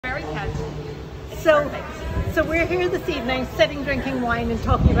So we're here this evening, sitting, drinking wine and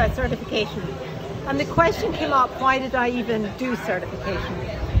talking about certification. And the question came up, why did I even do certification?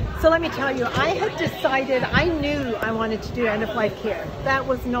 So let me tell you, I had decided, I knew I wanted to do end-of-life care. That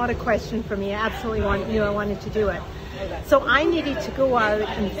was not a question for me. I absolutely knew I wanted to do it. So I needed to go out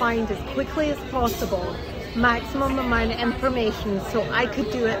and find as quickly as possible maximum amount of information so I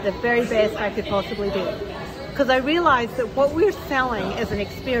could do it the very best I could possibly do. Because I realized that what we're selling is an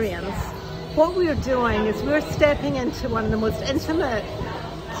experience. What we're doing is we're stepping into one of the most intimate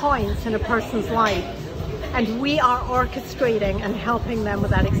points in a person's life, and we are orchestrating and helping them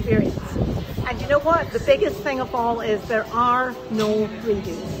with that experience. And you know what? The biggest thing of all is there are no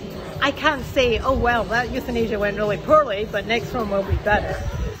redos. I can't say, oh well, that euthanasia went really poorly, but next one will be better.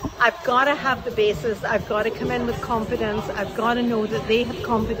 I've got to have the basis. I've got to come in with confidence. I've got to know that they have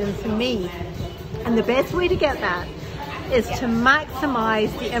confidence in me. And the best way to get that is to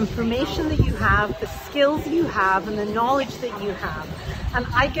maximize the information that you have, the skills you have, and the knowledge that you have. And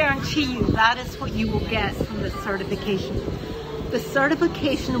I guarantee you that is what you will get from the certification. The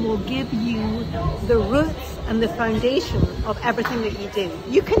certification will give you the roots and the foundation of everything that you do.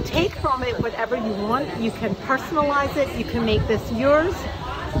 You can take from it whatever you want. You can personalize it. You can make this yours.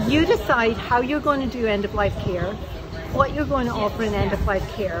 You decide how you're going to do end-of-life care, what you're going to offer in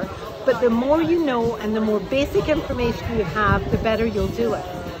end-of-life care. But the more you know and the more basic information you have, the better you'll do it.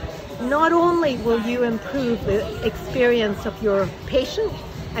 Not only will you improve the experience of your patient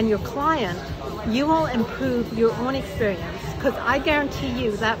and your client, you will improve your own experience. Because I guarantee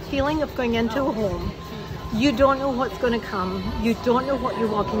you that feeling of going into a home, you don't know what's going to come, you don't know what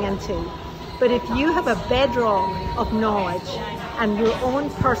you're walking into. But if you have a bedrock of knowledge and your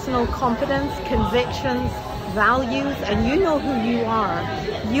own personal confidence, convictions, values, and you know who you are,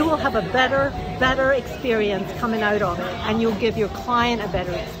 you will have a better experience coming out of it, and you'll give your client a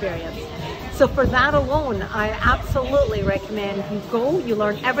better experience. So for that alone, I absolutely recommend you go, you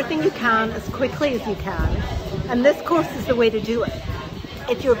learn everything you can as quickly as you can, and this course is the way to do it.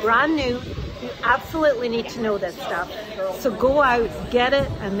 If you're brand new, you absolutely need to know this stuff. So go out, get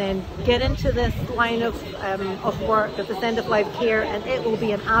it, and then get into this line of work at this end-of-life care, and it will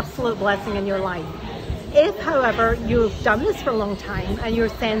be an absolute blessing in your life. If, however, you've done this for a long time and your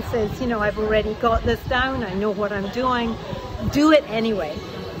sense is, you know, I've already got this down, I know what I'm doing, do it anyway.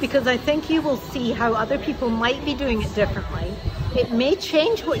 Because I think you will see how other people might be doing it differently. It may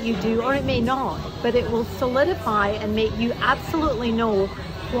change what you do or it may not, but it will solidify and make you absolutely know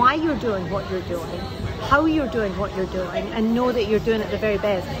why you're doing what you're doing, how you're doing what you're doing, and know that you're doing it the very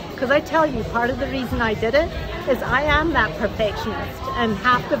best. Because I tell you, part of the reason I did it is I am that perfectionist, and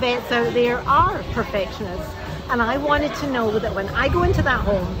half the vets out there are perfectionists. And I wanted to know that when I go into that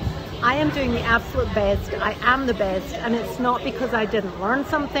home, I am doing the absolute best, I am the best, and it's not because I didn't learn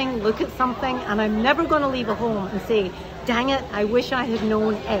something, look at something, and I'm never going to leave a home and say, dang it, I wish I had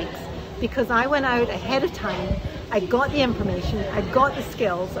known X. Because I went out ahead of time, I got the information, I got the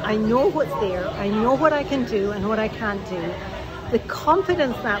skills, I know what's there, I know what I can do and what I can't do. The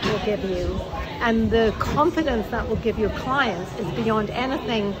confidence that will give you and the confidence that will give your clients is beyond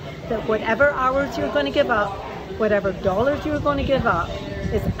anything that whatever hours you're going to give up, whatever dollars you're going to give up,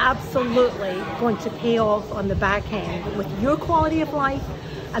 is absolutely going to pay off on the back end with your quality of life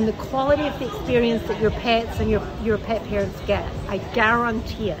and the quality of the experience that your pets and your pet parents get. I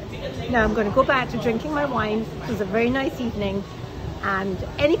guarantee it. Now I'm going to go back to drinking my wine. It was a very nice evening, and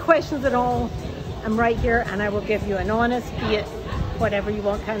any questions at all, I'm right here and I will give you an honest, be it whatever you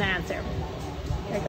want kind of answer.